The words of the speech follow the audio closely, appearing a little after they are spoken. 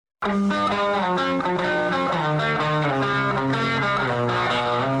This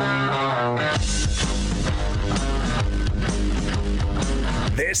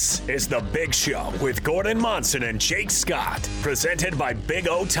is The Big Show with Gordon Monson and Jake Scott, presented by Big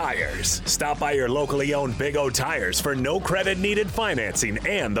O Tires. Stop by your locally owned Big O Tires for no credit needed financing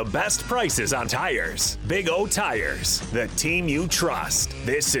and the best prices on tires. Big O Tires, the team you trust.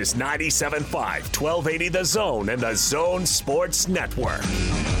 This is 97.5, 1280 The Zone and the Zone Sports Network.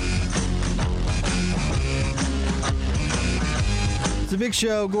 It's a Big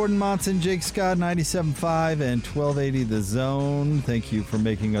Show. Gordon Monson, Jake Scott, 97.5 and 1280 The Zone. Thank you for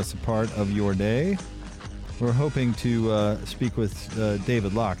making us a part of your day. We're hoping to speak with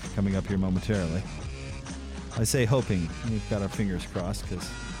David Locke coming up here momentarily. I say hoping. We've got our fingers crossed because,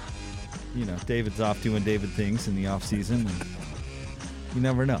 you know, David's off doing David things in the off season. And you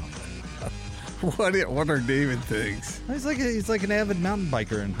never know. What are David things? He's like an avid mountain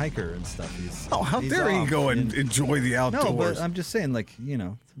biker and hiker and stuff. How dare he go and enjoy the outdoors? No, but I'm just saying, like, you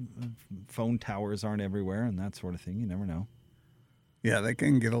know, phone towers aren't everywhere and that sort of thing. You never know. Yeah, they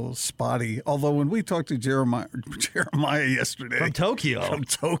can get a little spotty. Although when we talked to Jeremiah yesterday from Tokyo,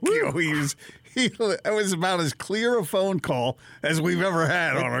 it was about as clear a phone call as we've ever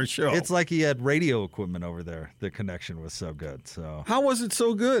had on our show. It's like he had radio equipment over there. The connection was so good. So how was it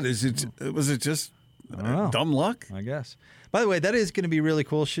so good? Was it just dumb luck? I guess. By the way, that is going to be really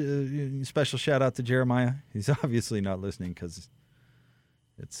cool. Special shout out to Jeremiah. He's obviously not listening because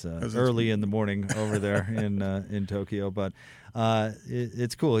it's early in the morning over there in Tokyo, but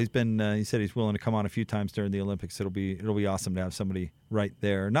it's cool. He said he's willing to come on a few times during the Olympics. It'll be awesome to have somebody right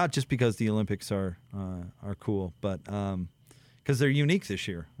there. Not just because the Olympics are cool, but because they're unique this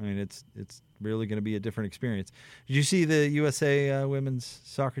year. I mean, it's really going to be a different experience. Did you see the USA women's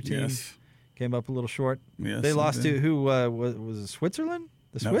soccer team? Yes. Came up a little short. Yes, they lost to who? Was it Switzerland?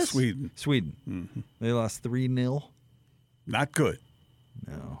 The Swiss? Sweden. Mm-hmm. They lost 3-0. Not good.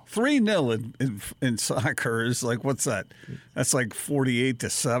 No. 3-0 in soccer is like, what's that? That's like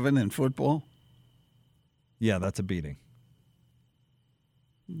 48-7 in football. Yeah, that's a beating.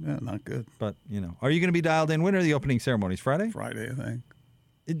 Yeah, not good. But, you know, are you going to be dialed in? When are the opening ceremonies? Friday? Friday, I think.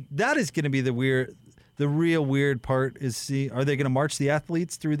 That is going to be the real weird part is are they going to march the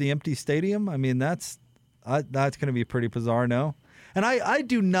athletes through the empty stadium? I mean, that's going to be pretty bizarre, no? And I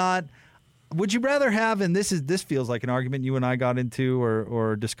do not. Would you rather have, and this feels like an argument you and I got into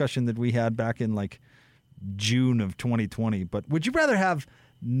or a discussion that we had back in like June of 2020, but would you rather have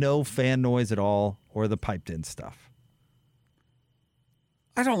no fan noise at all or the piped in stuff?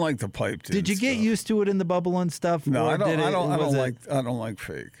 I don't like the piped in. Did you get used to it in the bubble and stuff? No, I don't like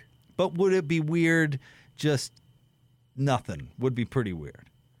fake. But would it be weird just nothing? Would be pretty weird.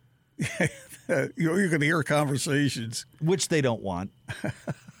 You can hear conversations. Which they don't want.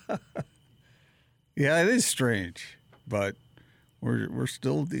 Yeah, it is strange, but we're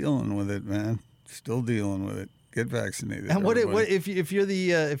still dealing with it, man. Still dealing with it. Get vaccinated. And what if you're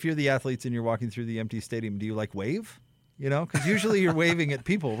the athletes and you're walking through the empty stadium? Do you like wave? You know, because usually you're waving at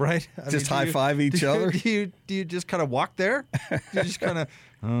people, right? Just high five each other. Do you just kind of walk there? You just kind of.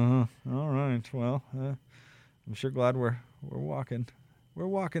 All right. Well, I'm sure glad we're walking. We're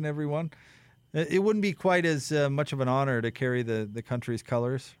walking, everyone. It wouldn't be quite as much of an honor to carry the country's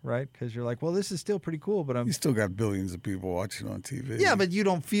colors, right? Because you're like, well, this is still pretty cool, but you still got billions of people watching on TV. Yeah, but you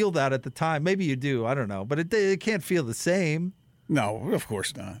don't feel that at the time. Maybe you do. I don't know, but it can't feel the same. No, of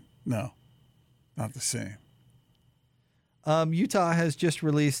course not. No, not the same. Utah has just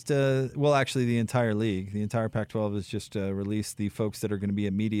released, actually the entire league, the entire Pac-12 has just released the folks that are going to be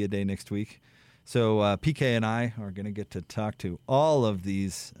at Media Day next week. So PK and I are going to get to talk to all of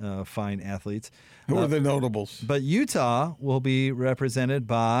these fine athletes. Who are the notables? But Utah will be represented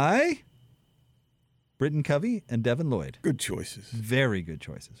by Britton Covey and Devin Lloyd. Good choices. Very good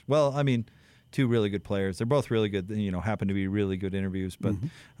choices. Well, I mean, two really good players. They're both really good, happen to be really good interviews. But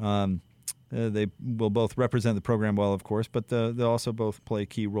they will both represent the program well, of course, but they'll also both play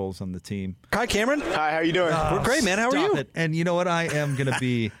key roles on the team. Hi, Cameron. Hi, how you doing? We're great, man. How are you? And you know what? I am going to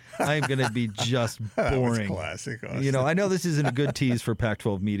be just boring. Classic. Austin. You know, I know this isn't a good tease for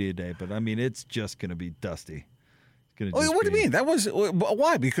Pac-12 Media Day, but I mean, it's just going to be dusty. What do you mean? That was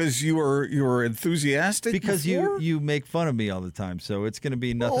why? Because you were enthusiastic. Because before? you make fun of me all the time, so it's going to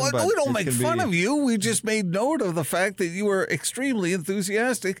be nothing. But we don't make fun of you. We just made note of the fact that you were extremely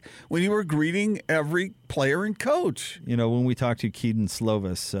enthusiastic when you were greeting every player and coach. You know, when we talked to Keaton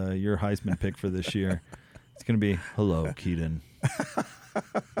Slovis, your Heisman pick for this year, it's going to be, "Hello, Keaton.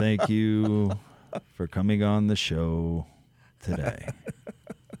 Thank you for coming on the show today.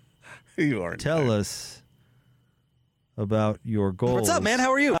 You are. Tell us about your goals." What's up, man?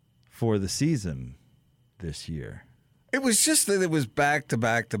 How are you? for the season this year. It was just that it was back to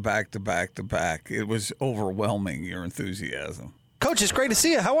back to back to back to back. It was overwhelming, your enthusiasm. Coach, it's great to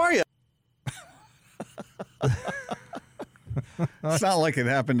see you. How are you? It's not like it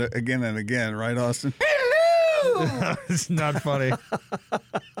happened again and again, right, Austin? It's not funny.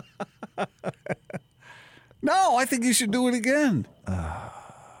 No, I think you should do it again.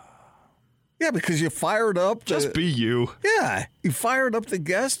 Yeah, because you fired up. Just be you. Yeah, you fired up the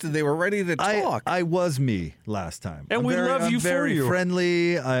guest, and they were ready to talk. I was me last time. And we love you I'm very for you.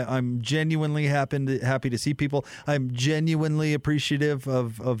 friendly. I'm genuinely happy to see people. I'm genuinely appreciative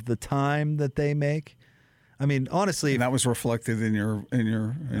of the time that they make. I mean, honestly, and that was reflected in your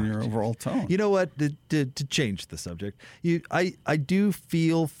overall tone. You know what? To change the subject, I do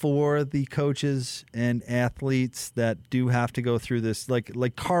feel for the coaches and athletes that do have to go through this.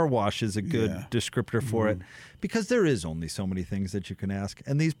 Like car wash is a good descriptor for it, because there is only so many things that you can ask,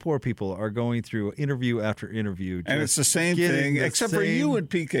 and these poor people are going through interview after interview. And it's the same thing, except for you and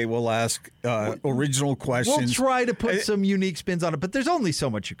PK will ask original questions. We'll try to put some unique spins on it, but there's only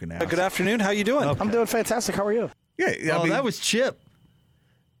so much you can ask. Good afternoon. How you doing? Okay. I'm doing fantastic. How are you? Yeah, I mean, that was Chip.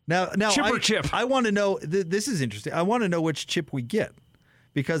 Now, Chip. I want to know. This is interesting. I want to know which Chip we get,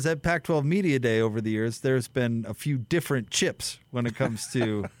 because at Pac-12 Media Day over the years, there's been a few different Chips when it comes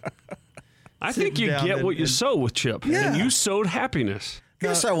to. I think you get what you sow with Chip, and you sowed happiness.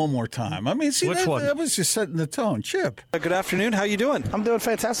 Guess that one more time. I mean, see, Which one? that was just setting the tone. Chip. Good afternoon. How you doing? I'm doing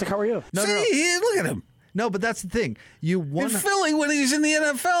fantastic. How are you? No. Look at him. No, but that's the thing. In Philly, when he was in the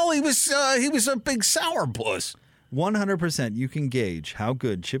NFL, he was a big sourpuss. 100%. You can gauge how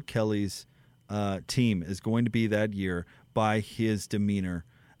good Chip Kelly's team is going to be that year by his demeanor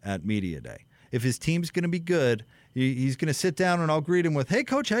at Media Day. If his team's going to be good, he's going to sit down and I'll greet him with, "Hey,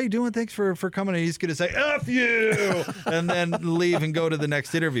 Coach, how you doing? Thanks for coming." And he's going to say, "F you," and then leave and go to the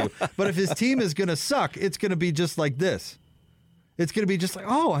next interview. But if his team is going to suck, it's going to be just like this. It's going to be just like,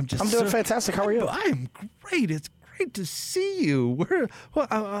 I'm doing fantastic. How are you? I'm great. It's great to see you. Where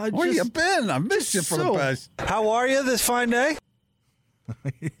you been? I missed you for the past. How are you this fine day?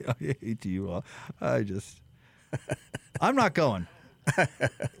 I hate you all. I'm not going.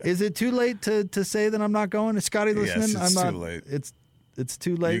 Is it too late to say that I'm not going? Is Scotty listening? Yes, it's too late. It's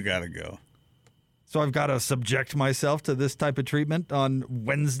too late. You got to go. So I've got to subject myself to this type of treatment on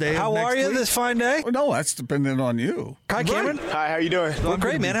Wednesday. How are you this fine day? Well, no, that's dependent on you. Hi, Cameron. Hi, how you doing? Well,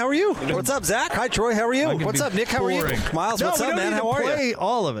 great, man. How are you? What's up, Zach? Hi, Troy. How are you? What's up, Nick? How are you? Miles, what's up, man? How are you? Play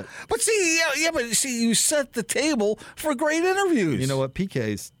all of it. But see, you set the table for great interviews. You know what?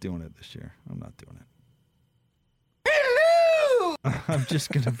 PK's doing it this year. I'm not doing it. I'm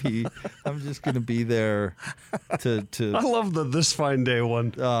just gonna be there to. I love the this fine day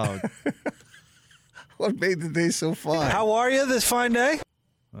one. Oh, what made the day so fun? How are you this fine day?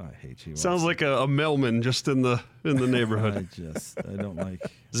 I hate you. Sounds like a mailman just in the neighborhood. I don't like.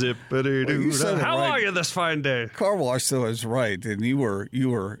 Zippity doo. You said it How right. are you this fine day? Car wash though is right, and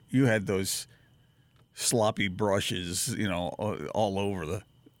you had those sloppy brushes, all over the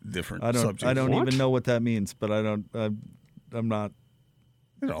different subjects. I don't even know what that means, but I'm not.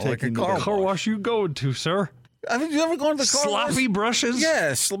 Like a Car wash you going to, sir? Have you ever gone to the car wash? Sloppy brushes?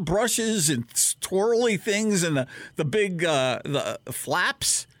 Yes, brushes and twirly things and the big the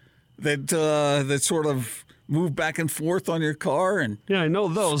flaps that sort of move back and forth on your car. And yeah, I know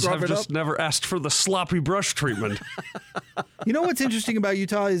those. Scrub I've it just up. never asked for the sloppy brush treatment. You know what's interesting about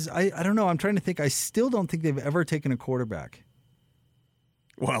Utah is I don't know. I'm trying to think. I still don't think they've ever taken a quarterback.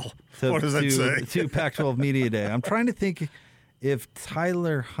 Well, what does that say? To Pac-12 Media Day. I'm trying to think if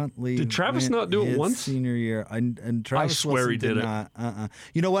Tyler Huntley Did Travis not do it his once? senior year. And Travis I swear Wilson he did it. not.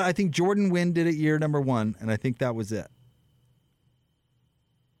 You know what? I think Jordan Wynn did it year number 1, and I think that was it.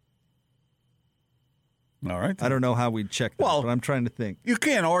 All right. I don't know how we'd check that, but I'm trying to think. You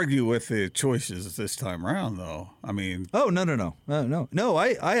can't argue with the choices this time around, though. I mean, No.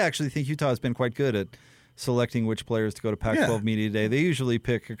 I actually think Utah has been quite good at selecting which players to go to Pac-12 Media Day. They usually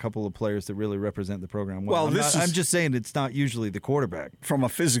pick a couple of players that really represent the program well. I'm just saying it's not usually the quarterback. From a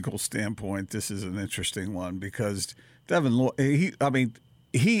physical standpoint, this is an interesting one because Devin Lloyd,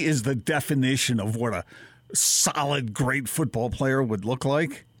 he is the definition of what a solid, great football player would look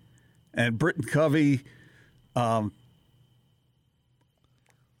like. And Britton Covey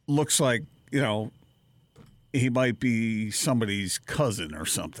looks like, he might be somebody's cousin or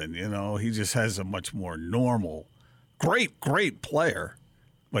something, He just has a much more normal, great player,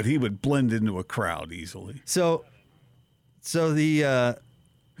 but he would blend into a crowd easily. So the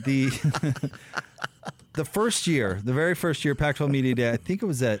the very first year Pac-12 Media Day, I think it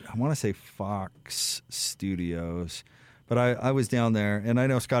was at, I want to say Fox Studios, But I was down there, and I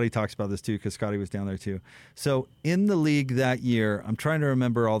know Scotty talks about this too because Scotty was down there too. So in the league that year, I'm trying to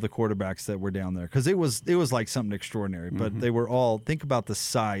remember all the quarterbacks that were down there because it was like something extraordinary. But they were all, think about the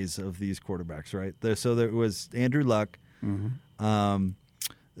size of these quarterbacks, right? So there was Andrew Luck, the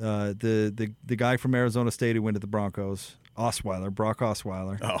guy from Arizona State who went to the Broncos, Brock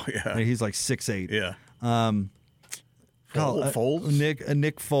Osweiler. Oh yeah, he's like 6'8". Yeah. Foles?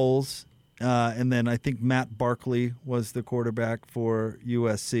 Nick Foles. And then I think Matt Barkley was the quarterback for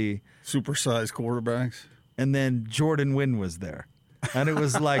USC. Supersized quarterbacks. And then Jordan Wynn was there. And it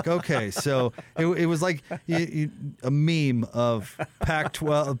was like, okay, so it was like a meme of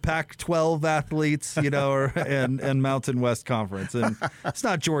Pac-12 athletes, and Mountain West Conference. And it's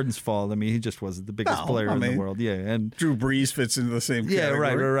not Jordan's fault. I mean, he just wasn't the biggest player in the world. Yeah, and Drew Brees fits into the same category.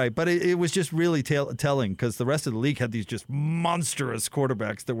 Yeah, right. But it was just really telling because the rest of the league had these just monstrous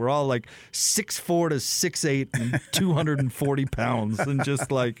quarterbacks that were all like 6'4" to 6'8" and 240 pounds and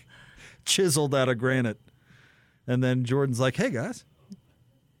just like chiseled out of granite. And then Jordan's like, hey, guys.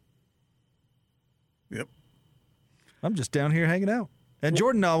 Yep. I'm just down here hanging out. And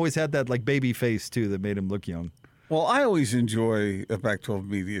Jordan always had that like baby face, too, that made him look young. Well, I always enjoy a Pac-12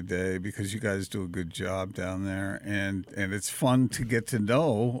 Media Day because you guys do a good job down there. And it's fun to get to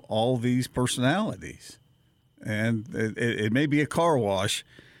know all these personalities. And it may be a car wash,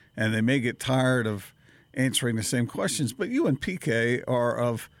 and they may get tired of answering the same questions. But you and PK are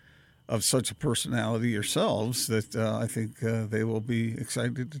of such a personality yourselves that I think they will be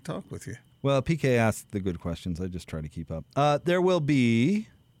excited to talk with you. Well, PK asked the good questions. I just try to keep up. There will be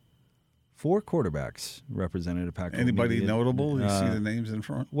 4 quarterbacks represented at Pac-12. Anybody notable? You see the names in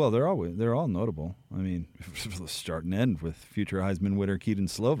front? Well, they're all notable. I mean, start and end with future Heisman winner Keaton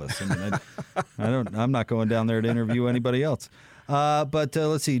Slovis. I mean, I'm not going down there to interview anybody else. But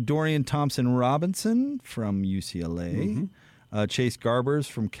let's see, Dorian Thompson-Robinson from UCLA. Chase Garbers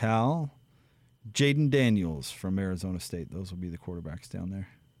from Cal, Jaden Daniels from Arizona State. Those will be the quarterbacks down there.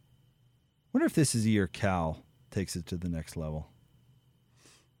 Wonder if this is the year Cal takes it to the next level.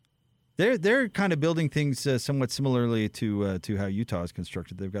 They're kind of building things somewhat similarly to how Utah is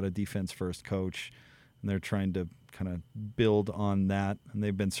constructed. They've got a defense-first coach, and they're trying to kind of build on that. And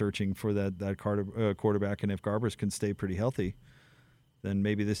they've been searching for that quarterback. And if Garbers can stay pretty healthy, then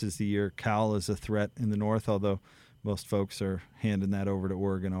maybe this is the year Cal is a threat in the North, although most folks are handing that over to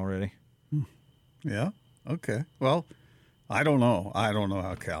Oregon already. Yeah. Okay. Well, I don't know. I don't know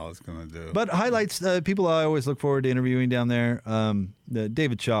how Cal is going to do. But highlights, people I always look forward to interviewing down there.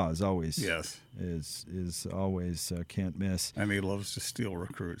 David Shaw is always is always can't miss. And he loves to steal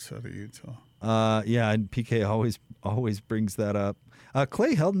recruits out of Utah. And PK always brings that up.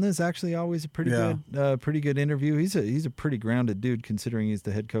 Clay Helton is actually always a pretty good interview. He's a pretty grounded dude considering he's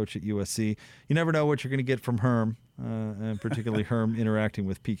the head coach at USC. You never know what you're going to get from Herm, and particularly Herm interacting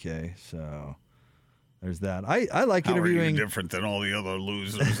with PK. So there's that. I like interviewing. How are you different than all the other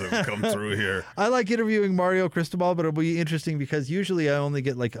losers that have come through here? I like interviewing Mario Cristobal, but it'll be interesting because usually I only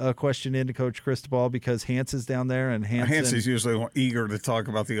get like a question into Coach Cristobal because Hans is down there, and Hans is usually eager to talk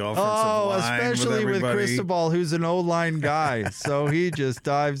about the offensive line. Especially with Cristobal, who's an O-line guy. So he just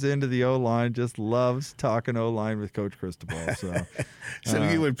dives into the O-line, just loves talking O-line with Coach Cristobal. So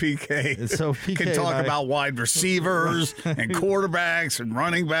you and PK, can talk about wide receivers and quarterbacks and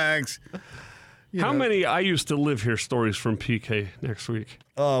running backs. How many I used to live here stories from PK next week?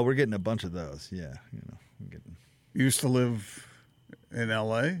 Oh, we're getting a bunch of those. Yeah. You used to live in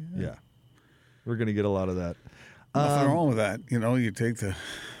L.A.? Yeah. We're going to get a lot of that. Nothing wrong with that. You take the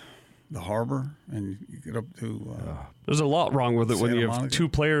harbor and you get up to... There's a lot wrong with it when you have 2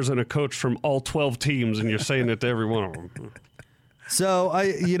 players and a coach from all 12 teams and you're saying it to every one of them. So,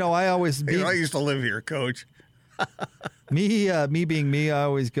 I always... I used to live here, Coach. Me being me, I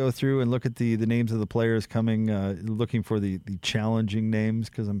always go through and look at the names of the players coming, looking for the challenging names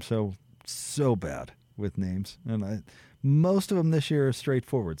because I'm so bad with names, and most of them this year are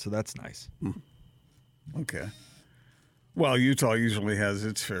straightforward, so that's nice. Okay. Well, Utah usually has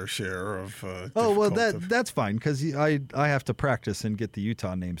its fair share of. That's fine because I have to practice and get the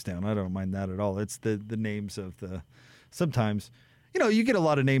Utah names down. I don't mind that at all. It's the names of the sometimes. You get a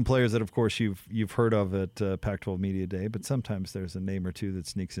lot of name players that, of course, you've heard of at Pac-12 Media Day, but sometimes there's a name or two that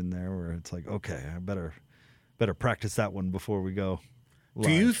sneaks in there where it's like, okay, I better practice that one before we go live.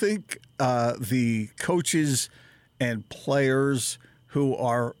 Do you think the coaches and players who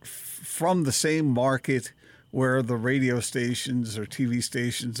are from the same market where the radio stations or TV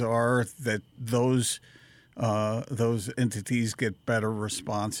stations are, that those entities get better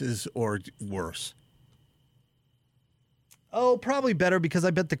responses or worse? Oh, probably better because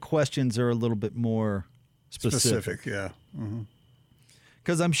I bet the questions are a little bit more specific. Yeah.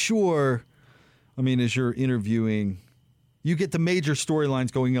 Because I'm sure, I mean, as you're interviewing, you get the major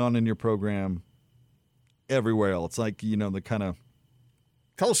storylines going on in your program everywhere else. Like, the kind of.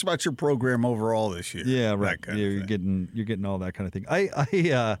 Tell us about your program overall this year. Yeah, right. You're getting all that kind of thing.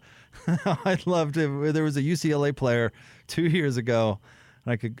 I loved it. There was a UCLA player 2 years ago,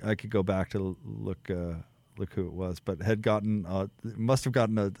 and I could go back to look who it was, but must have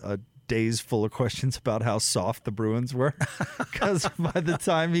gotten a days full of questions about how soft the Bruins were, because by the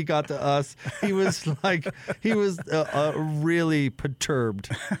time he got to us, he was really perturbed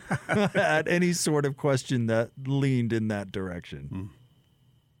at any sort of question that leaned in that direction.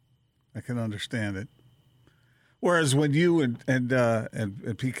 I can understand it. Whereas when you and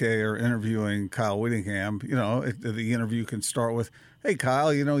PK are interviewing Kyle Whittingham, the interview can start with, "Hey,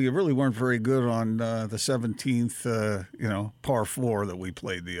 Kyle, you really weren't very good on the 17th, par 4 that we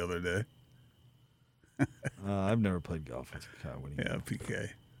played the other day." I've never played golf with Kyle Whittingham. Yeah, PK.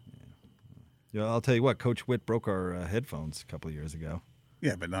 Yeah, I'll tell you what, Coach Witt broke our headphones a couple of years ago.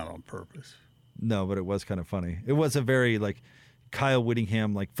 Yeah, but not on purpose. No, but it was kind of funny. It was a very, Kyle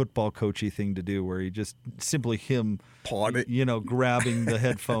Whittingham, football coachy thing to do, where he just simply pawed it, grabbing the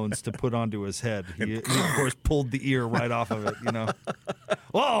headphones to put onto his head. He of course pulled the ear right off of it.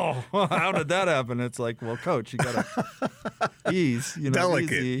 Whoa! How did that happen? It's like, well, Coach, you gotta ease.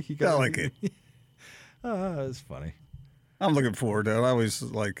 Delicate. Easy. Delicate. It's funny. I'm looking forward to it. I always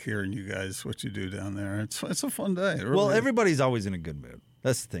like hearing you guys what you do down there. It's a fun day. It really is. Everybody's always in a good mood.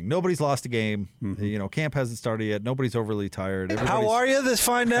 That's the thing. Nobody's lost a game. Mm-hmm. Camp hasn't started yet. Nobody's overly tired. How are you this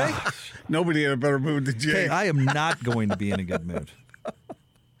fine day? Nobody in a better mood than Jake. Hey, I am not going to be in a good mood.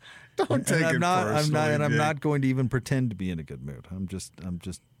 Don't take it personally. I'm not going to even pretend to be in a good mood. I'm just.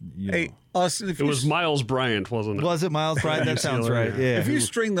 Hey, Austin. It was Miles Bryant, wasn't it? Was it Miles Bryant? That sounds right. Yeah. If you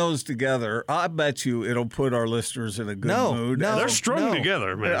string those together, I bet you it'll put our listeners in a good mood. No, they're strung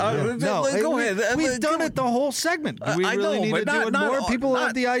together, man. Go ahead. We've done it the whole segment. Do we really need to do it not more? all, People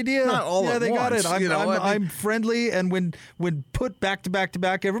have the idea. Not all yeah, at they got once, it. I'm friendly, and when put back to back to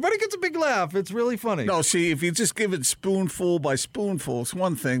back, everybody gets a big laugh. It's really funny. No, see, if you just give it spoonful by spoonful, it's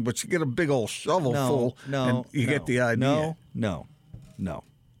one thing, but you get a big old shovelful, and you get the idea. No.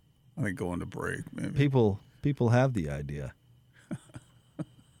 I think going to break, maybe. People have the idea.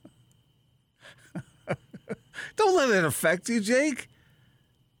 Don't let it affect you, Jake.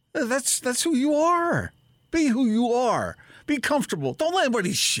 That's who you are. Be who you are. Be comfortable. Don't let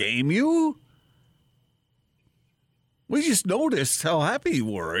anybody shame you. We just noticed how happy you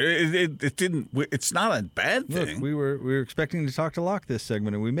were. It didn't. It's not a bad thing. Look, we were expecting to talk to Locke this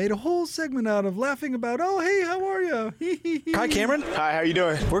segment, and we made a whole segment out of laughing about. Oh, hey, how are you? Hi, Cameron. Hi, how you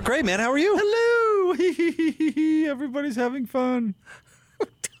doing? We're great, man. How are you? Hello. Everybody's having fun.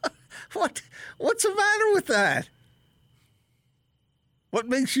 What's the matter with that? What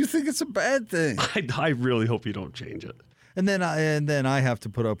makes you think it's a bad thing? I really hope you don't change it. And then I have to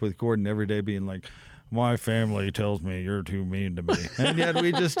put up with Gordon every day being like, my family tells me you're too mean to me. And yet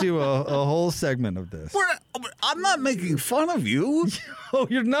we just do a whole segment of this. I'm not making fun of you. Oh,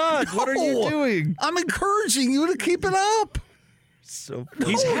 you're not. No. What are you doing? I'm encouraging you to keep it up. So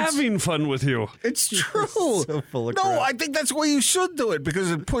he's having fun with you. It's true. So full of crap. I think that's the way you should do it,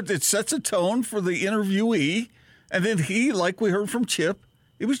 because it sets a tone for the interviewee. And then he, like we heard from Chip,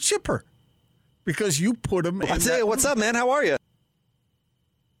 it was chipper. Because you put him in. I say, what's up, man? How are you?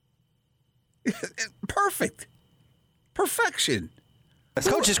 Perfect. Perfection.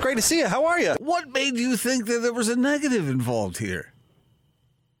 Coach, it's great to see you. How are you? What made you think that there was a negative involved here?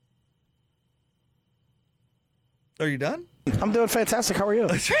 Are you done? I'm doing fantastic. How are you?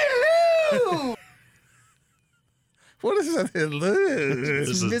 Hello! What is that? Hello?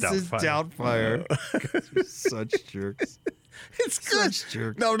 This is Doubtfire. Such jerks. It's good. Such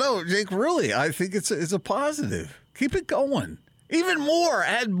jerks. No, Jake, really, I think it's a positive. Keep it going. Even more.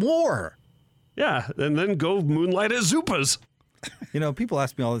 Add more. Yeah, and then go moonlight at Zupas. People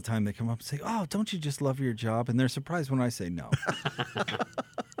ask me all the time, they come up and say, oh, don't you just love your job? And they're surprised when I say no.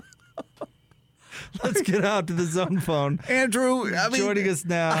 Let's get out to the zone phone. Andrew, joining us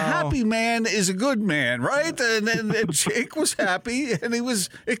now. A happy man is a good man, right? And Jake was happy, and he was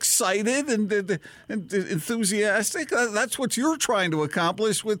excited and enthusiastic. That's what you're trying to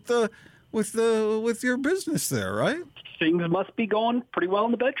accomplish with your business there, right? Things must be going pretty well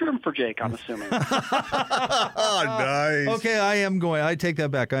in the bedroom for Jake, I'm assuming. Oh, nice. Okay, I take that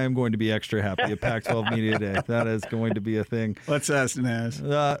back. I am going to be extra happy at Pac-12 Media Day. That is going to be a thing. Let's ask Naz.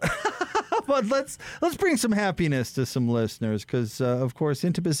 But let's bring some happiness to some listeners, because, of course,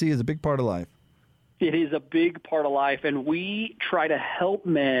 intimacy is a big part of life. It is a big part of life, and we try to help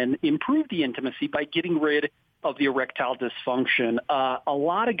men improve the intimacy by getting rid of the erectile dysfunction. A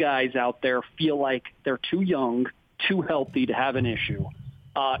lot of guys out there feel like they're too young, too healthy to have an issue.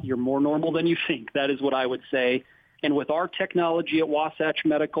 You're more normal than you think. That is what I would say. And with our technology at Wasatch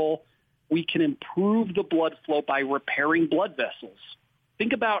Medical, we can improve the blood flow by repairing blood vessels.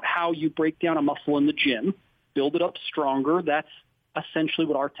 Think about how you break down a muscle in the gym, build it up stronger. That's essentially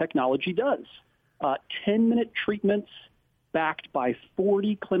what our technology does. 10-minute treatments backed by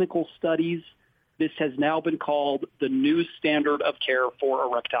 40 clinical studies. This has now been called the new standard of care for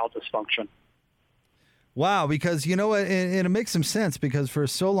erectile dysfunction. Wow, because you know what, and it makes some sense because for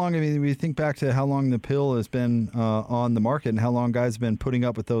so long, I mean, we think back to how long the pill has been on the market and how long guys have been putting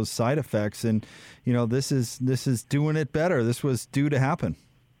up with those side effects, and you know, this is doing it better. This was due to happen.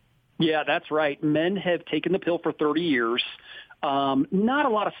 Yeah, that's right. Men have taken the pill for 30 years. Not a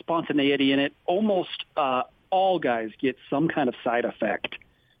lot of spontaneity in it. Almost all guys get some kind of side effect,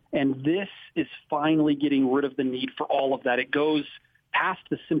 and this is finally getting rid of the need for all of that. It goes past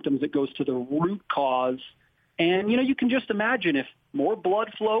the symptoms, it goes to the root cause. And, you know, you can just imagine if more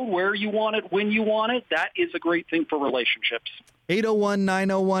blood flow where you want it, when you want it, that is a great thing for relationships.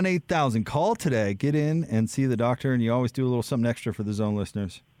 801-901-8000. Call today. Get in and see the doctor, and you always do a little something extra for the Zone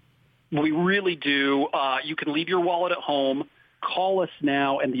listeners. We really do. You can leave your wallet at home. Call us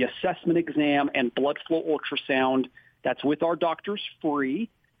now, and the assessment exam and blood flow ultrasound, that's with our doctors free.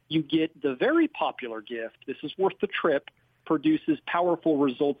 You get the very popular gift. This is worth the trip. Produces powerful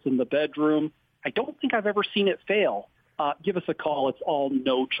results in the bedroom. I don't think I've ever seen it fail. Give us a call. It's all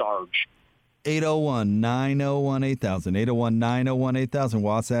no charge. 801-901-8000. 801-901-8000.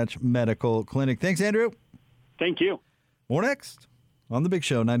 Wasatch Medical Clinic. Thanks, Andrew. Thank you. More next on The Big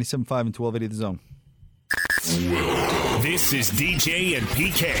Show, 97.5 and 1280 The Zone. This is DJ and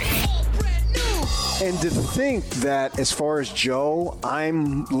PK. And to think that, as far as Joe,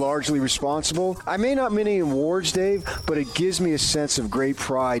 I'm largely responsible. I may not win any awards, Dave, but it gives me a sense of great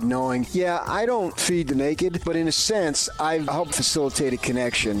pride knowing, yeah, I don't feed the naked, but in a sense, I've helped facilitate a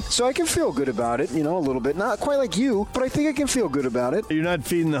connection. So I can feel good about it, you know, a little bit. Not quite like you, but I think I can feel good about it. You're not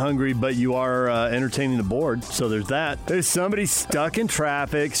feeding the hungry, but you are entertaining the bored. So there's that. There's somebody stuck in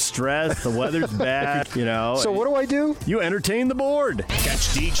traffic, stressed, the weather's bad, you know. So what do? You entertain the bored.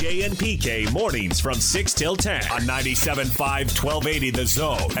 Catch DJ and PK mornings from 6 till 10 on 97.5, 1280 The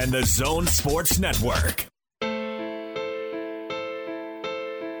Zone and The Zone Sports Network.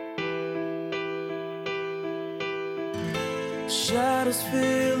 Shadows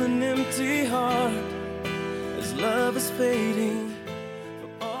fill an empty heart as love is fading.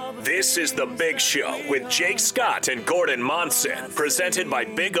 This is The Big Show with Jake Scott and Gordon Monson, presented by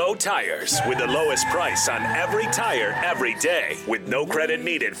Big O Tires, with the lowest price on every tire every day, with no credit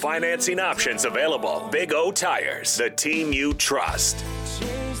needed financing options available. Big O Tires, the team you trust.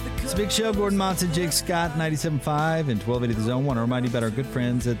 It's a Big Show. Gordon Monson, Jake Scott, 97.5 and 1280 The Zone. Want to remind you about our good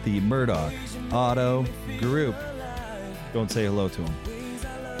friends at the Murdoch Auto Group. Go and say hello to them.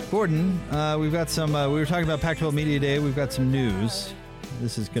 Gordon, we've got some, we were talking about Pac-12 Media Day. We've got some news.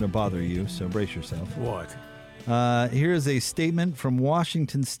 This is going to bother you, so brace yourself. What? Here is a statement from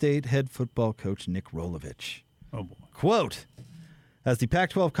Washington State head football coach Nick Rolovich. Oh, boy. Quote, as the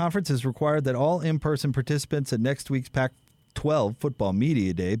Pac-12 conference has required that all in-person participants at next week's Pac-12 Football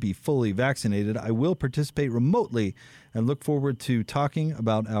Media Day be fully vaccinated, I will participate remotely and look forward to talking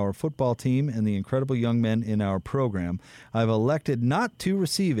about our football team and the incredible young men in our program. I've elected not to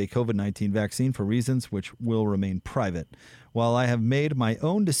receive a COVID-19 vaccine for reasons which will remain private. While I have made my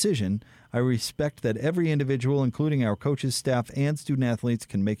own decision, I respect that every individual, including our coaches, staff, and student-athletes,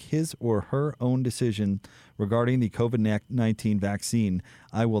 can make his or her own decision regarding the COVID-19 vaccine.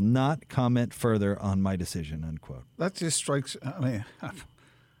 I will not comment further on my decision, unquote. That just strikes, I mean,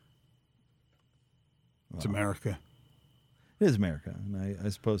 it's America. It is America, and I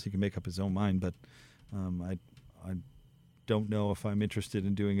suppose he can make up his own mind, but I don't know if I'm interested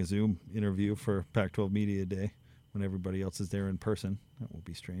in doing a Zoom interview for Pac-12 Media Day when everybody else is there in person. That will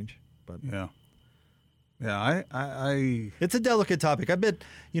be strange. But yeah, I it's a delicate topic. I bet,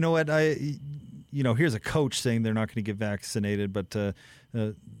 you know what, here's a coach saying they're not going to get vaccinated, but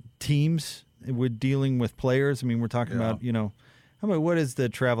teams with dealing with players, I mean, we're talking about, what is the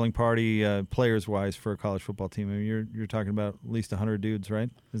traveling party players-wise for a college football team? I mean, you're talking about at least 100 dudes, right?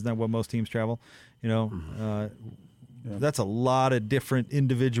 Isn't that what most teams travel? That's a lot of different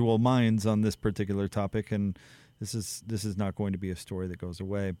individual minds on this particular topic, and this is not going to be a story that goes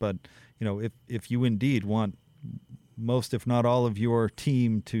away. But if you indeed want most, if not all, of your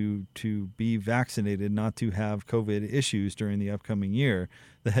team to be vaccinated, not to have COVID issues during the upcoming year,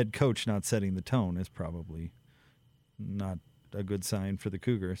 the head coach not setting the tone is probably not a good sign for the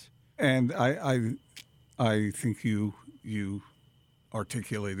Cougars. And I think you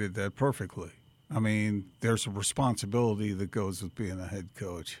articulated that perfectly. I mean, there's a responsibility that goes with being a head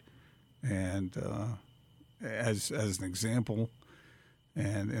coach, and as an example,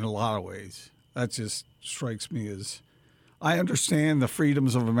 and in a lot of ways, that just strikes me as, I understand the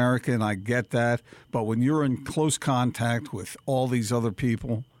freedoms of America, and I get that, but when you're in close contact with all these other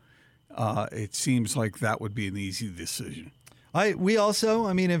people, it seems like that would be an easy decision. We also,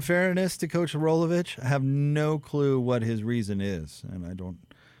 I mean, in fairness to Coach Rolovich, have no clue what his reason is, and I don't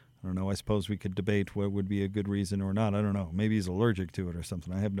know. I suppose we could debate what would be a good reason or not. I don't know. Maybe he's allergic to it or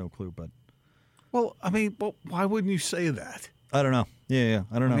something. I have no clue. But well, I mean, why wouldn't you say that? I don't know. Yeah,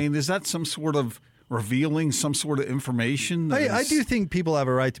 I don't know. I mean, is that some sort of revealing some sort of information? I do think people have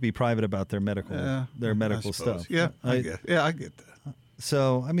a right to be private about their medical stuff. Yeah, I get that.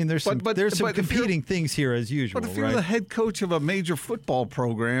 So, I mean, there's some competing things here as usual. But if you're the head coach of a major football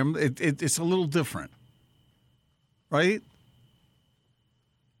program, it's a little different, right?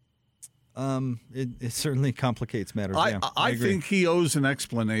 It certainly complicates matters. I think he owes an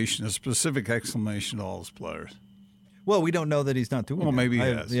explanation, a specific explanation to all his players. Well, we don't know that he's not doing it. Well, maybe he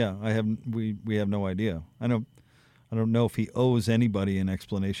has. Yeah, we have no idea. I don't know if he owes anybody an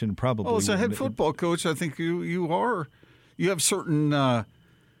explanation. Probably. Well, as a head football coach, I think you have certain a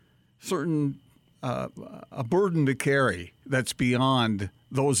burden to carry that's beyond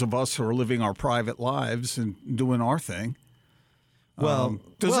those of us who are living our private lives and doing our thing. Well,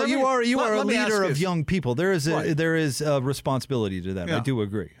 you are a leader of young people. There is a responsibility to that. Yeah. I do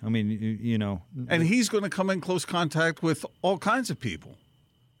agree. I mean, you know, and he's going to come in close contact with all kinds of people.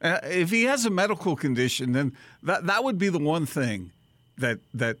 If he has a medical condition, then that would be the one thing that.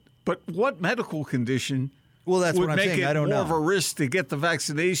 But what medical condition? Well, that's would what I'm make saying. it I don't more know. of a risk to get the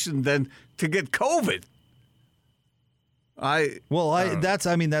vaccination than to get COVID.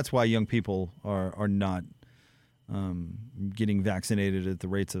 That's why young people are not getting vaccinated at the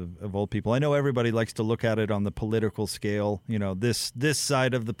rates of old people. I know everybody likes to look at it on the political scale. You know, this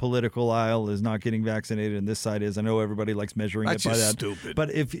side of the political aisle is not getting vaccinated, and this side is. I know everybody likes measuring it by that. That's just stupid. But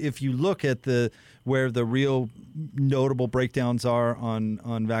if you look at where the real notable breakdowns are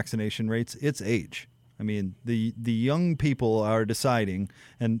on vaccination rates, it's age. I mean, the young people are deciding,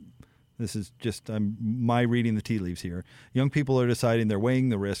 and this is just my reading the tea leaves here. Young people are deciding, they're weighing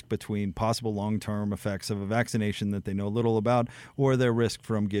the risk between possible long-term effects of a vaccination that they know little about or their risk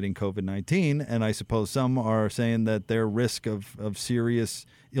from getting COVID-19. And I suppose some are saying that their risk of serious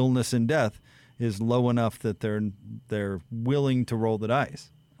illness and death is low enough that they're willing to roll the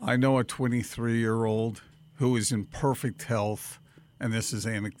dice. I know a 23-year-old who is in perfect health, and this is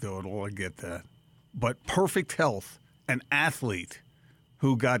anecdotal, I get that. But perfect health, an athlete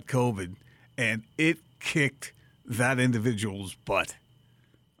who got COVID, and it kicked that individual's butt.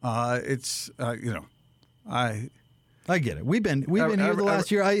 I get it. We've been here the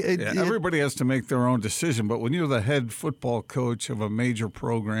last year. Everybody has to make their own decision, but when you're the head football coach of a major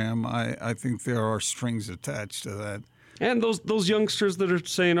program, I think there are strings attached to that. And those youngsters that are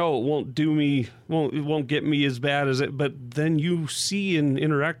saying, "Oh, it won't do me, it won't get me as bad as it," but then you see and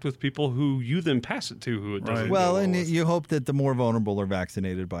interact with people who you then pass it to who it doesn't. Well, and you hope that the more vulnerable are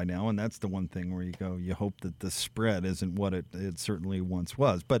vaccinated by now, and that's the one thing where you hope that the spread isn't what it certainly once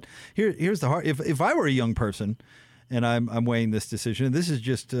was. But here's the hard. If I were a young person, and I'm weighing this decision, and this is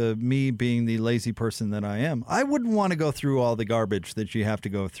just me being the lazy person that I am, I wouldn't want to go through all the garbage that you have to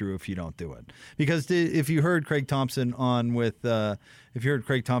go through if you don't do it. Because if you heard Craig Thompson on with Hanson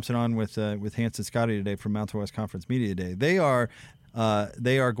Scotty today from Mountain West Conference Media Day, they are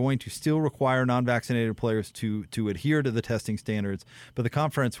going to still require non-vaccinated players to adhere to the testing standards, but the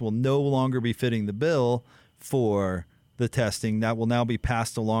conference will no longer be fitting the bill for the testing. That will now be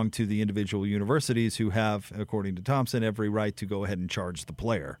passed along to the individual universities who have, according to Thompson, every right to go ahead and charge the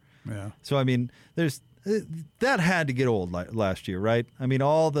player. Yeah. So, I mean, that had to get old last year, right? I mean,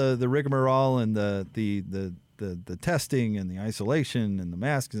 all the rigmarole and the testing and the isolation and the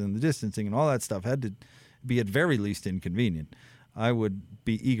masks and the distancing and all that stuff had to be at very least inconvenient. I would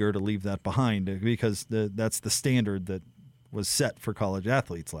be eager to leave that behind because that's the standard that was set for college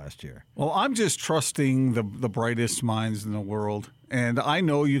athletes last year. Well, I'm just trusting the brightest minds in the world. And I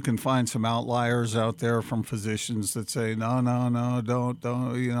know you can find some outliers out there from physicians that say, no, don't,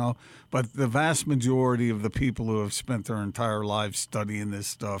 you know. But the vast majority of the people who have spent their entire lives studying this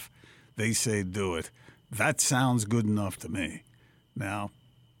stuff, they say do it. That sounds good enough to me. Now,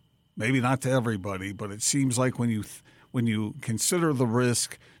 Maybe not to everybody, but it seems like when you consider the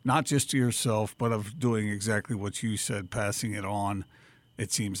risk, not just to yourself, but of doing exactly what you said, passing it on,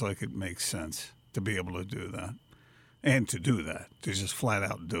 it seems like it makes sense to be able to do that. And to do that, to just flat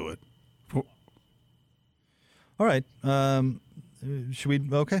out do it. All right. Should we?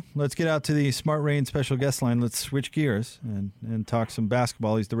 Okay. Let's get out to the Smart Rain special guest line. Let's switch gears and talk some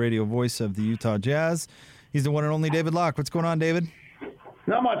basketball. He's the radio voice of the Utah Jazz. He's the one and only David Locke. What's going on, David?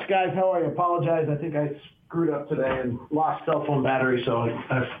 Not much, guys. How are you? Apologize. I think I screwed up today and lost cell phone battery, so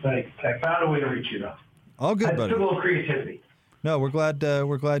I found a way to reach you, though. All good, buddy. I took a little creativity. No, we're glad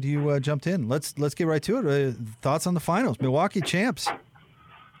you jumped in. Let's get right to it. Thoughts on the finals? Milwaukee champs.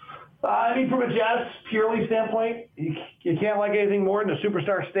 I mean, from a Jazz purely standpoint, you can't like anything more than a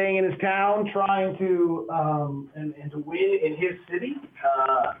superstar staying in his town, trying to and to win in his city,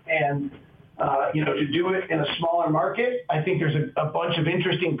 to do it in a smaller market. I think there's a bunch of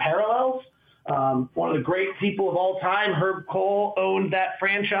interesting parallels. One of the great people of all time, Herb Kohl, owned that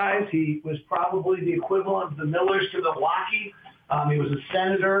franchise. He was probably the equivalent of the Millers to Milwaukee. He was a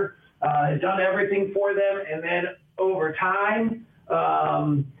senator, had done everything for them, and then over time,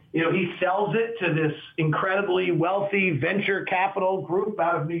 he sells it to this incredibly wealthy venture capital group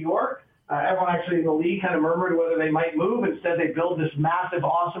out of New York. Everyone actually in the league kind of murmured whether they might move. Instead, they build this massive,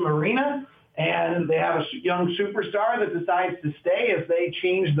 awesome arena, and they have a young superstar that decides to stay as they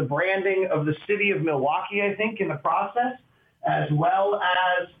change the branding of the city of Milwaukee, I think, in the process, as well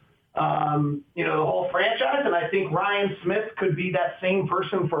as, the whole franchise. And I think Ryan Smith could be that same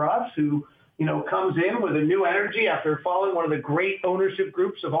person for us who, comes in with a new energy after following one of the great ownership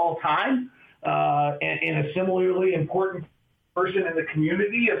groups of all time, and a similarly important person in the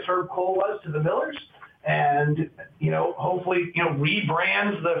community as Herb Kohl was to the Millers. And, hopefully,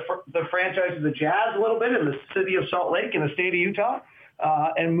 rebrands the franchise of the Jazz a little bit in the city of Salt Lake in the state of Utah,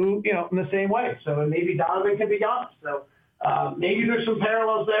 and move, in the same way. So maybe Donovan can be honest. So maybe there's some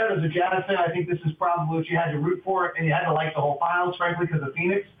parallels there. As a Jazz fan, I think this is probably what you had to root for, and you had to like the whole finals, frankly, because of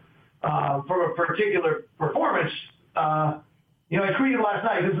Phoenix. For a particular performance, I tweeted last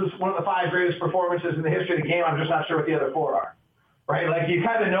night, this is one of the 5 greatest performances in the history of the game. I'm just not sure what the other 4 are, right? Like, you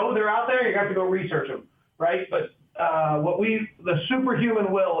kind of know they're out there. You have to go research them, right? But the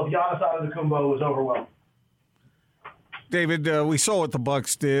superhuman will of Giannis Antetokounmpo was overwhelming. David, we saw what the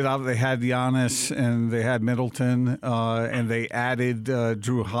Bucks did. They had Giannis and they had Middleton, and they added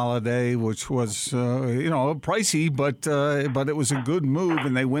Drew Holiday, which was pricey, but it was a good move,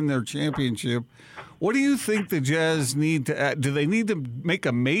 and they win their championship. What do you think the Jazz need to add? Do they need to make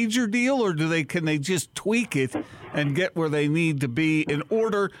a major deal, or can they just tweak it and get where they need to be in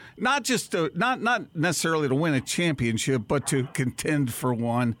order not necessarily to win a championship, but to contend for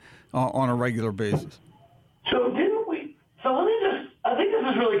one on a regular basis? So let me I think this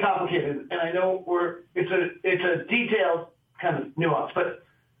is really complicated, and I know it's a detailed kind of nuance, but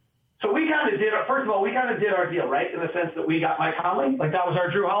so we kind of did our deal, right, in the sense that we got Mike Conley, like that was our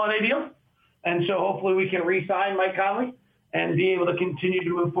Drew Holiday deal, and so hopefully we can re-sign Mike Conley and be able to continue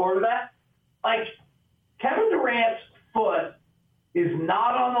to move forward with that. Like, Kevin Durant's foot is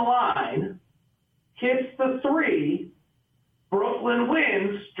not on the line, hits the 3, Brooklyn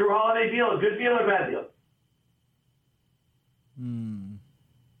wins, Drew Holiday deal, a good deal or bad deal?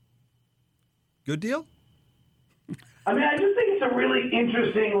 Good deal? I mean, I just think it's a really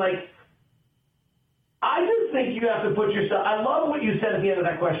interesting, I just think you have to put yourself, I love what you said at the end of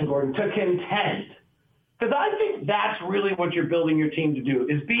that question, Gordon, to contend. Because I think that's really what you're building your team to do,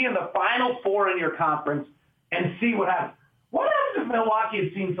 is be in the Final Four in your conference and see what happens. What happens if Milwaukee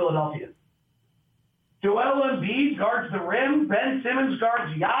had seen Philadelphia? Joel Embiid guards the rim, Ben Simmons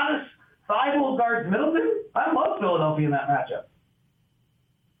guards Giannis, Thibault guards Middleton. I love Philadelphia in that matchup.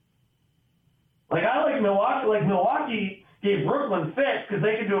 I like Milwaukee. Milwaukee gave Brooklyn fits because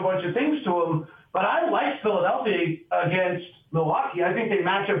they could do a bunch of things to them. But I like Philadelphia against Milwaukee. I think they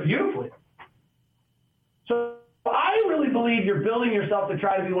match up beautifully. So I really believe you're building yourself to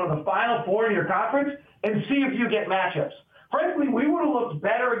try to be one of the Final Four in your conference and see if you get matchups. Frankly, we would have looked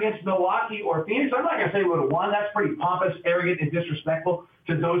better against Milwaukee or Phoenix. I'm not going to say we would have won. That's pretty pompous, arrogant, and disrespectful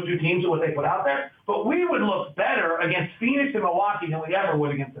to those 2 teams and what they put out there. But we would look better against Phoenix and Milwaukee than we ever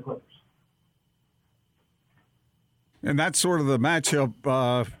would against the Clippers. And that's sort of the matchup,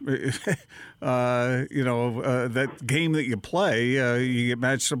 that game that you play. You get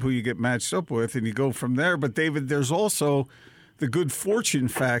matched up who you get matched up with, and you go from there. But, David, there's also the good fortune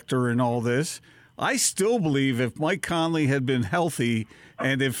factor in all this. I still believe if Mike Conley had been healthy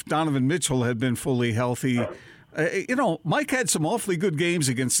and if Donovan Mitchell had been fully healthy, Mike had some awfully good games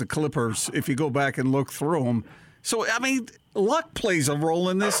against the Clippers if you go back and look through them. So, I mean, luck plays a role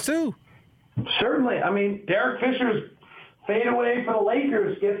in this, too. Certainly. I mean, Derek Fisher's fadeaway for the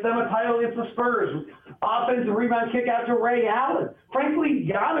Lakers gets them a title against the Spurs. Offensive rebound kick out to Ray Allen. Frankly,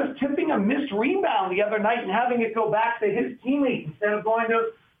 Giannis tipping a missed rebound the other night and having it go back to his teammate instead of going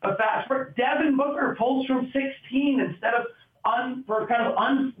to a fast break. Devin Booker pulls from 16 instead of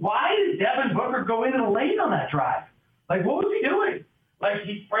why did Devin Booker go in and late on that drive? Like, what was he doing? Like,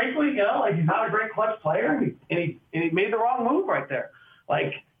 he frankly, he's not a great clutch player, and he made the wrong move right there.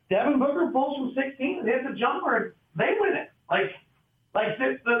 Like, Devin Booker pulls from 16 and hits a jumper, and they win it. Like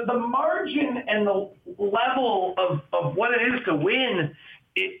the margin and the level of what it is to win,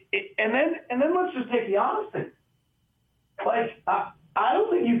 and then let's just take the honest thing. Like, I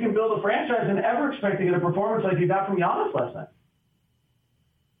don't think you can build a franchise and ever expect to get a performance like you got from Giannis last night.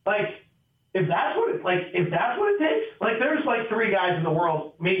 Like, if that's what it takes, like, there's like 3 guys in the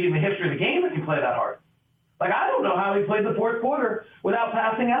world, maybe in the history of the game, that can play that hard. Like, I don't know how he played the fourth quarter without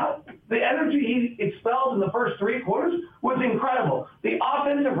passing out. The energy he expelled in the first 3 quarters was incredible. The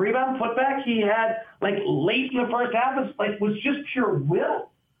offensive rebound putback he had, like, late in the first half was just pure will.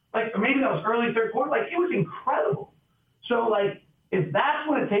 Like, maybe that was early third quarter. Like, it was incredible. So, like, if that's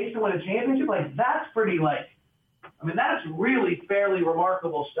what it takes to win a championship, like, that's pretty, like, I mean, that's really fairly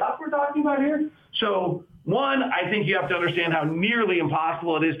remarkable stuff we're talking about here. So, one, I think you have to understand how nearly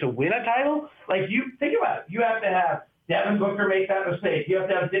impossible it is to win a title. Like, you think about it. You have to have Devin Booker make that mistake. You have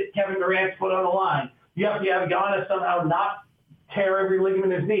to have Kevin Durant's foot on the line. You have to have Giannis somehow not tear every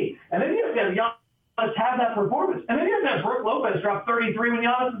ligament in his knee. And then you have to have Giannis have that performance. And then you have to have Brook Lopez drop 33 when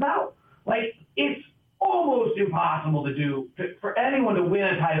Giannis is out. Like, it's almost impossible to do for anyone to win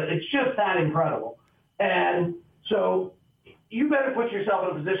a title. It's just that incredible. And so you better put yourself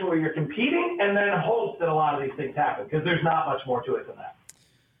in a position where you're competing and then hope that a lot of these things happen, because there's not much more to it than that.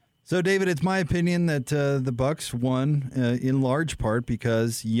 So, David, it's my opinion that the Bucks won in large part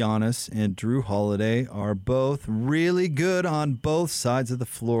because Giannis and Drew Holiday are both really good on both sides of the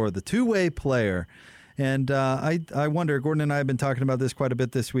floor, the two-way player. And I wonder, Gordon and I have been talking about this quite a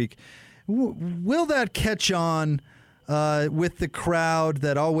bit this week, will that catch on with the crowd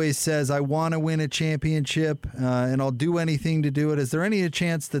that always says, I want to win a championship and I'll do anything to do it? Is there any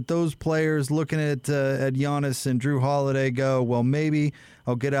chance that those players looking at Giannis and Drew Holiday go, well, maybe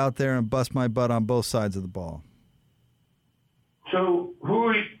I'll get out there and bust my butt on both sides of the ball? So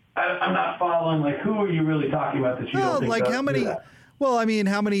I'm not following, like, who are you really talking about that you don't think like how many? That? Well, I mean,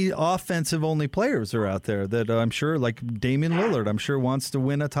 how many offensive-only players are out there that I'm sure, like Damian Lillard, I'm sure wants to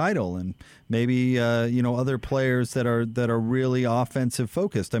win a title, and maybe other players that are really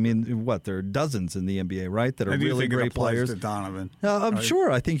offensive-focused. I mean, there are dozens in the NBA, right? That are really great players. To Donovan. I'm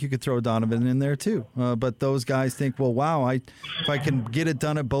sure. I think you could throw Donovan in there too. But those guys think, well, wow, if I can get it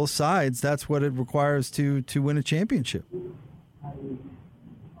done at both sides, that's what it requires to win a championship.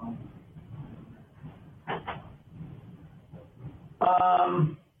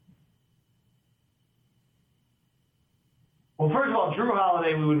 Well, first of all, Drew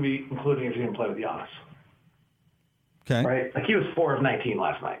Holiday we wouldn't be including if he didn't play with Giannis. Okay. Right? Like, he was 4 of 19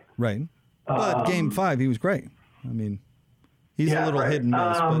 last night. Right. But Game 5, he was great. I mean, he's a little hit and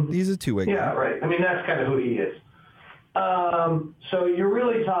miss, but he's a two-way guy. Yeah, right. I mean, that's kind of who he is. So you're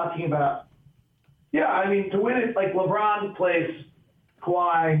really talking about, I mean, to win it, like, LeBron plays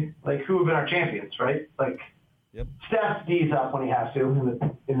Kawhi, like, who have been our champions, right? Like, yep. Steph D's up when he has to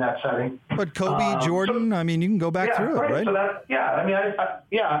in that setting. But Kobe, Jordan, I mean, you can go back through it, right? So that's,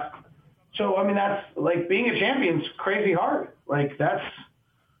 So, I mean, that's, like, being a champion's crazy hard. Like, that's,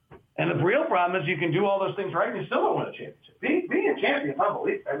 and the real problem is you can do all those things right and you still don't win a championship. Being a champion,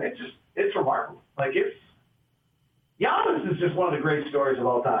 unbelievable. I mean, it's remarkable. Like, Giannis is just one of the great stories of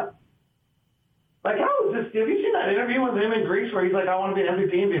all time. Like, how is this? Have you seen that interview with him in Greece where he's like, I want to be an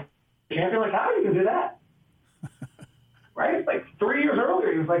MVP and be a champion? Like, how are you going to do that? Right? Like, 3 years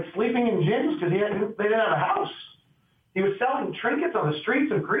earlier, he was, like, sleeping in gyms because they didn't have a house. He was selling trinkets on the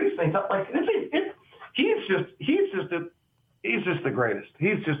streets of Greece. And stuff like, he's just the greatest.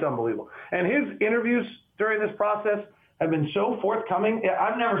 He's just unbelievable. And his interviews during this process have been so forthcoming.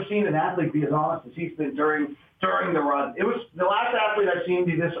 I've never seen an athlete be as honest as he's been during the run. It was the last athlete I've seen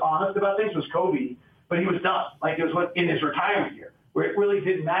be this honest about things was Kobe, but he was done. Like, it was in his retirement year where it really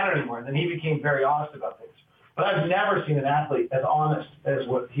didn't matter anymore. And then he became very honest about things. But I've never seen an athlete as honest as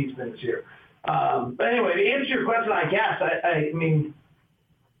what he's been this year. But anyway, to answer your question, I guess, I mean,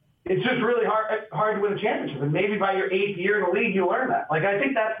 it's just really hard to win a championship. And maybe by your 8th year in the league, you learn that. Like, I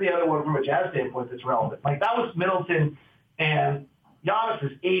think that's the other one from a Jazz standpoint that's relevant. Like, that was Middleton and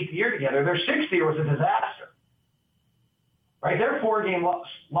Giannis' 8th year together. Their 6th year was a disaster. Right? Their 4-game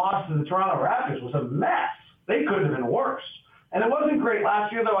loss to the Toronto Raptors was a mess. they couldn't have been worse. And it wasn't great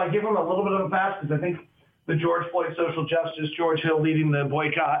last year, though. I give them a little bit of a pass because I think the George Floyd social justice, George Hill leading the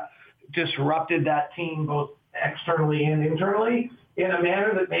boycott, disrupted that team both externally and internally in a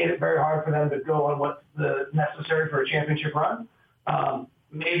manner that made it very hard for them to go on what's necessary for a championship run.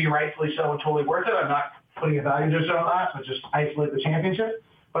 Maybe rightfully so and totally worth it. I'm not putting a value just on that, but just isolate the championship.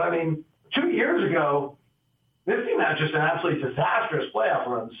 But, I mean, 2 years ago, this team had just an absolutely disastrous playoff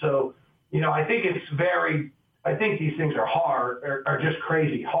run. So, I think I think these things are hard, are just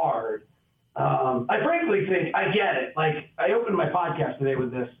crazy hard. I frankly think, I get it. Like, I opened my podcast today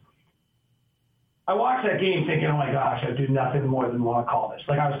with this. I watched that game thinking, oh my gosh, I'd do nothing more than want to call this.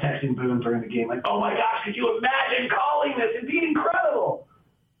 Like, I was texting Boone during the game, like, oh my gosh, could you imagine calling this? It'd be incredible.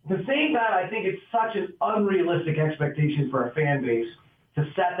 To say that, I think it's such an unrealistic expectation for a fan base to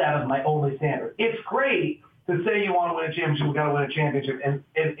set that as my only standard. It's great to say you want to win a championship, we've got to win a championship. And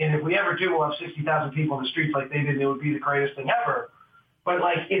if we ever do, we'll have 60,000 people in the streets like they did, and it would be the greatest thing ever. But,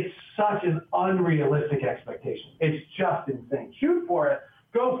 like, it's such an unrealistic expectation. It's just insane. Shoot for it.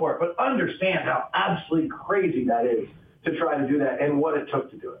 Go for it. But understand how absolutely crazy that is to try to do that and what it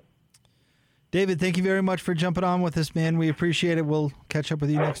took to do it. David, thank you very much for jumping on with us, man. We appreciate it. We'll catch up with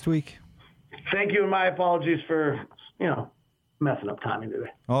you next week. Thank you, and my apologies for, messing up timing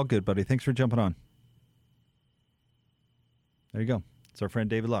today. All good, buddy. Thanks for jumping on. There you go. It's our friend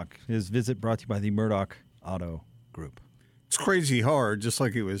David Locke. His visit brought to you by the Murdoch Auto Group. It's crazy hard, just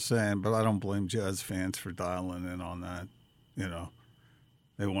like he was saying, but I don't blame Jazz fans for dialing in on that.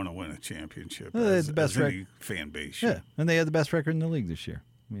 They want to win a championship as the best any fan base. Yeah, and they had the best record in the league this year.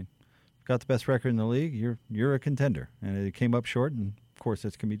 I mean, got the best record in the league, you're a contender. And it came up short, and, of course,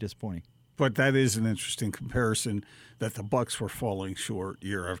 that's going to be disappointing. But that is an interesting comparison that the Bucks were falling short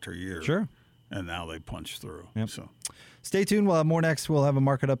year after year. Sure. And now they punch through. Yep. So, stay tuned. We'll have more next. We'll have a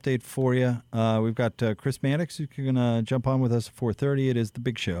market update for you. We've got Chris Mannix who's going to jump on with us at 4:30. It is The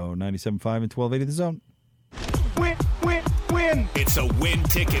Big Show, 97.5 and 1280 The Zone. Win. It's a Win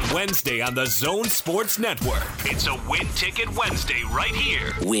Ticket Wednesday on the Zone Sports Network. It's a Win Ticket Wednesday right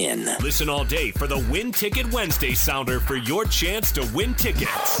here. Win. Listen all day for the Win Ticket Wednesday sounder for your chance to win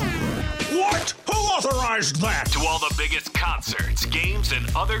tickets. What? Who authorized that? To all the biggest concerts, games, and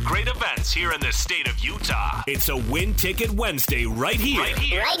other great events here in the state of Utah. It's a Win Ticket Wednesday right here. Right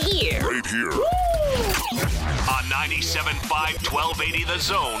here. Right here. On 97.5, 1280 The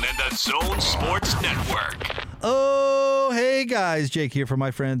Zone and the Zone Sports Network. Oh, hey guys, Jake here for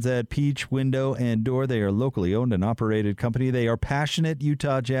my friends at Peach Window and Door. They are locally owned and operated company. They are passionate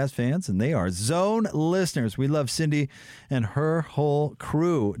Utah Jazz fans, and they are Zone listeners. We love Cindy and her whole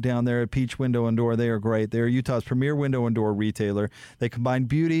crew down there at Peach Window and Door. They are great. They are Utah's premier window and door retailer. They combine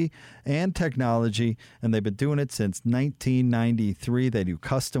beauty and technology, and they've been doing it since 1993. They do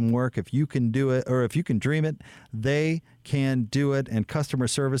custom work. If you can do it, or if you can dream it, they can do it, and customer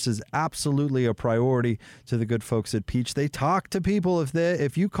service is absolutely a priority to the good folks at Peach. They talk to people.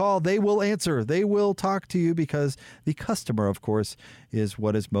 If you call, they will answer. They will talk to you because the customer, of course, is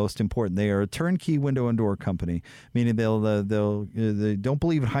what is most important. They are a turnkey window and door company, meaning they don't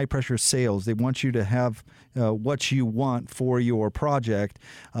believe in high pressure sales. They want you to have what you want for your project.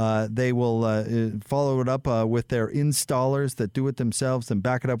 They will follow it up with their installers that do it themselves and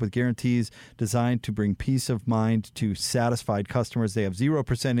back it up with guarantees designed to bring peace of mind to satisfied customers. They have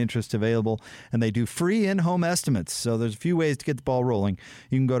 0% interest available, and they do free in-home estimates. So there's a few ways to get the ball rolling.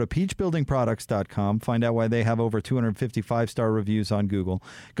 You can go to peachbuildingproducts.com, find out why they have over 250 5-star reviews on Google.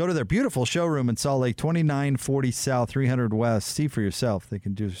 Go to their beautiful showroom in Salt Lake, 2940 South, 300 West. See for yourself. They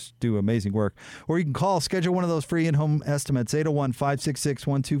can just do amazing work. Or you can schedule one of those free in-home estimates,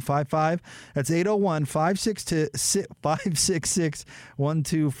 801-566-1255. That's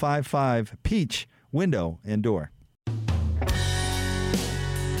 801-566-1255. Peach Window and Door.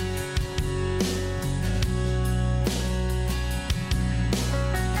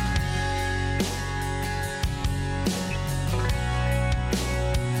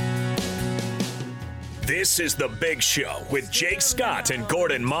 This is The Big Show with Jake Scott and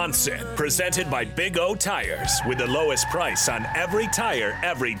Gordon Monson, presented by Big O Tires, with the lowest price on every tire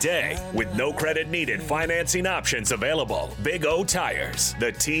every day, with no credit needed financing options available. Big O Tires,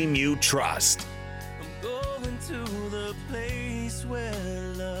 the team you trust.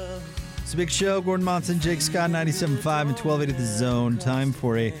 It's a Big Show. Gordon Monson, Jake Scott, 97.5 and 1280 The Zone. Time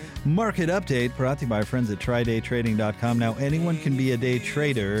for a market update brought to you by our friends at TryDayTrading.com. Now, anyone can be a day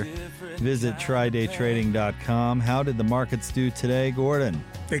trader. Visit TryDayTrading.com. How did the markets do today, Gordon?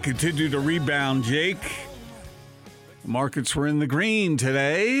 They continue to rebound, Jake. The markets were in the green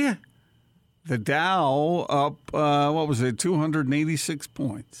today. The Dow up, 286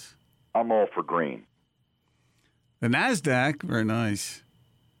 points. I'm all for green. The NASDAQ, very nice,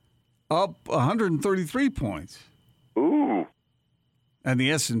 up 133 points. Ooh. And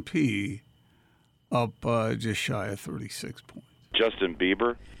the S&P up just shy of 36 points. Justin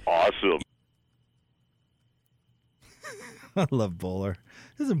Bieber, awesome. I love Bowler.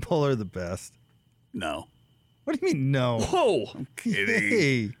 Isn't Bowler the best? No. What do you mean, no? Whoa. I'm kidding.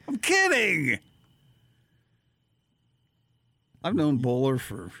 Hey. I'm kidding. I've known Bowler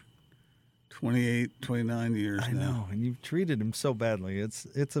for 28, 29 years I now. know, and you've treated him so badly.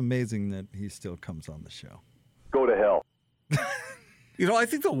 It's amazing that he still comes on the show. Go to hell. You know, I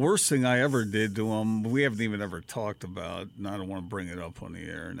think the worst thing I ever did to him, we haven't even ever talked about, and I don't want to bring it up on the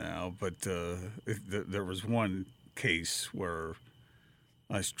air now, but there was one case where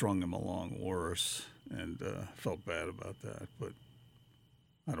I strung him along worse and felt bad about that, but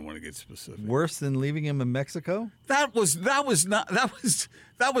I don't want to get specific. Worse than leaving him in Mexico? That was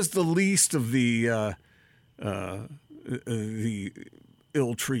the least of the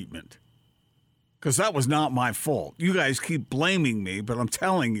ill treatment. Because that was not my fault. You guys keep blaming me, but I'm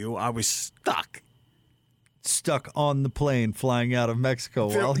telling you, I was stuck. Stuck on the plane flying out of Mexico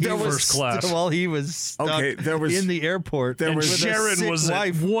while he was stuck in the airport. Sharon was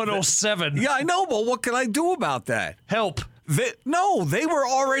at 107. Yeah, I know, but what can I do about that? Help. They were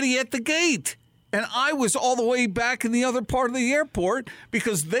already at the gate. And I was all the way back in the other part of the airport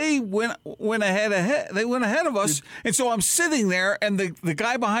because they went ahead. They went ahead of us, and so I'm sitting there, and the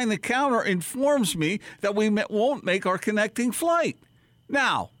guy behind the counter informs me that we won't make our connecting flight.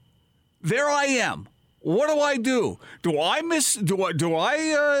 Now, there I am. What do I do? Do I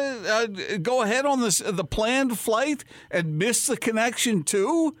go ahead on the planned flight and miss the connection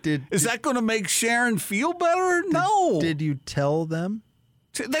too? Is that going to make Sharon feel better? No. Did you tell them?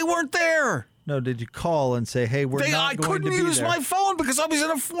 They weren't there. No, did you call and say, hey, we're not going to be there? I couldn't use my phone because I was in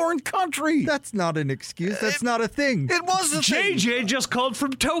a foreign country. That's not an excuse. That's not a thing. It was a thing. JJ just called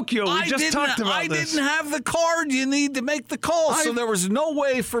from Tokyo. We just talked about this. I didn't have the card you need to make the call, so there was no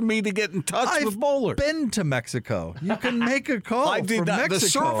way for me to get in touch with Bowler. I've been to Mexico. You can make a call I did from not. Mexico. The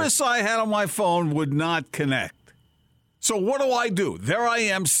service I had on my phone would not connect. So what do I do? There I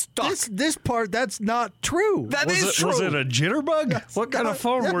am stuck. This part, that's not true. That is true. Was it a jitterbug? What kind of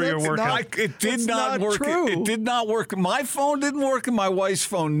phone were you working? It did not work. True. It did not work. My phone didn't work and my wife's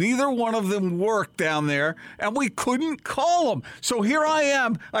phone. Neither one of them worked down there, and we couldn't call them. So here I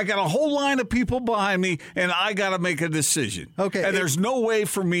am. I got a whole line of people behind me, and I got to make a decision. Okay. And there's no way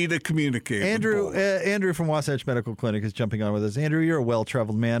for me to communicate. Andrew from Wasatch Medical Clinic is jumping on with us. Andrew, you're a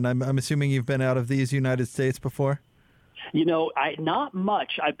well-traveled man. I'm assuming you've been out of these United States before? You know, not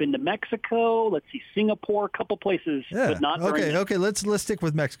much. I've been to Mexico. Let's see, Singapore, a couple places, but not. Okay. Let's stick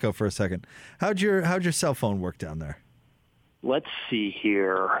with Mexico for a second. How'd your cell phone work down there? Let's see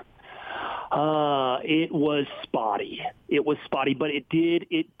here. It was spotty. But it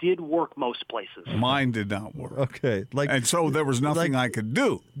did work most places. Mine did not work. Okay, and so there was nothing I could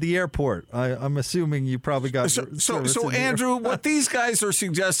do. The airport. I'm assuming you probably got. So Andrew, what these guys are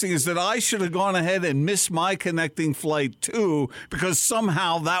suggesting is that I should have gone ahead and missed my connecting flight too, because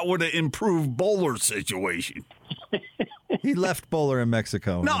somehow that would have improved Bowler's situation. He left Bowler in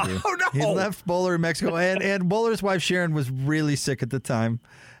Mexico. No. He left Bowler in Mexico, and Bowler's wife Sharon was really sick at the time.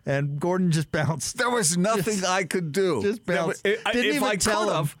 And Gordon just bounced. There was nothing I could do. Just bounced. Didn't even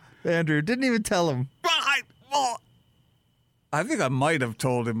tell him. Andrew, didn't even tell him. I think I might have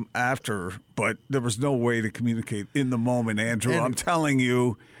told him after, but there was no way to communicate in the moment, Andrew. I'm telling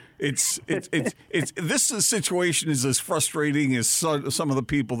you, this situation is as frustrating as some of the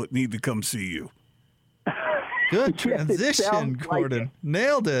people that need to come see you. Good transition, Gordon.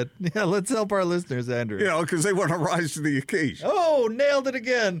 Nailed it. Yeah, let's help our listeners, Andrew. You know, because they want to rise to the occasion. Oh, nailed it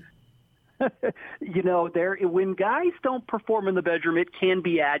again. You know, when guys don't perform in the bedroom, it can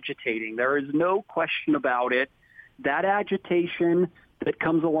be agitating. There is no question about it. That agitation that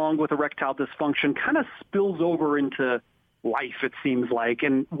comes along with erectile dysfunction kind of spills over into life, it seems like.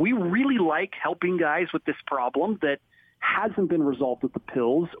 And we really like helping guys with this problem that hasn't been resolved with the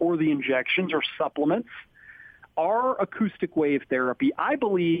pills or the injections or supplements. Our acoustic wave therapy, I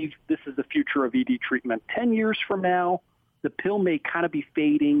believe this is the future of ED treatment. 10 years from now, the pill may kind of be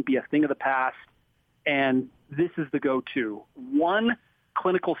fading, be a thing of the past, and this is the go-to. One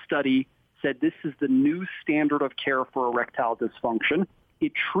clinical study said this is the new standard of care for erectile dysfunction.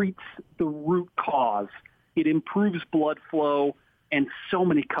 It treats the root cause. It improves blood flow, and so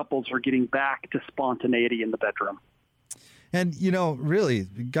many couples are getting back to spontaneity in the bedroom. And, you know, really,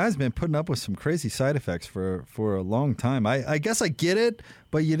 the guy's been putting up with some crazy side effects for a long time. I guess I get it,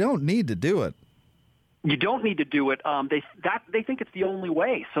 but you don't need to do it. You don't need to do it. They think it's the only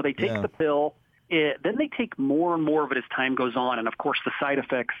way. So they take the pill. then they take more and more of it as time goes on. And, of course, the side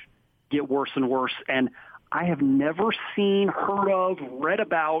effects get worse and worse. And I have never seen, heard of, read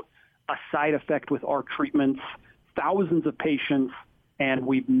about a side effect with our treatments, thousands of patients, and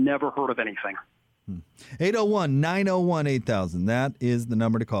we've never heard of anything. 801-901-8000. That is the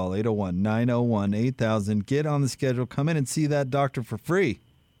number to call, 801-901-8000. Get on the schedule. Come in and see that doctor for free.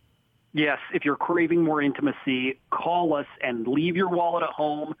 Yes, if you're craving more intimacy, call us and leave your wallet at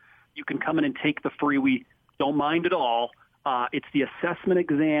home. You can come in and take the free. We don't mind at all. It's the assessment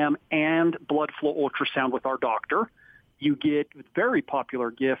exam and blood flow ultrasound with our doctor. You get a very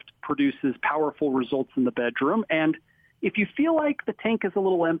popular gift, produces powerful results in the bedroom. And if you feel like the tank is a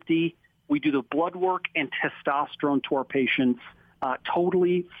little empty, we do the blood work and testosterone to our patients,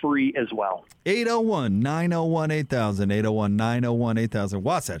 totally free as well. 801-901-8000, 801-901-8000,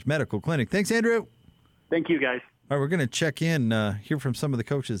 Wasatch Medical Clinic. Thanks, Andrew. Thank you, guys. All right, we're going to check in, hear from some of the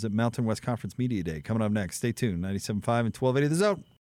coaches at Mountain West Conference Media Day. Coming up next. Stay tuned, 97.5 and 1280 The Zone.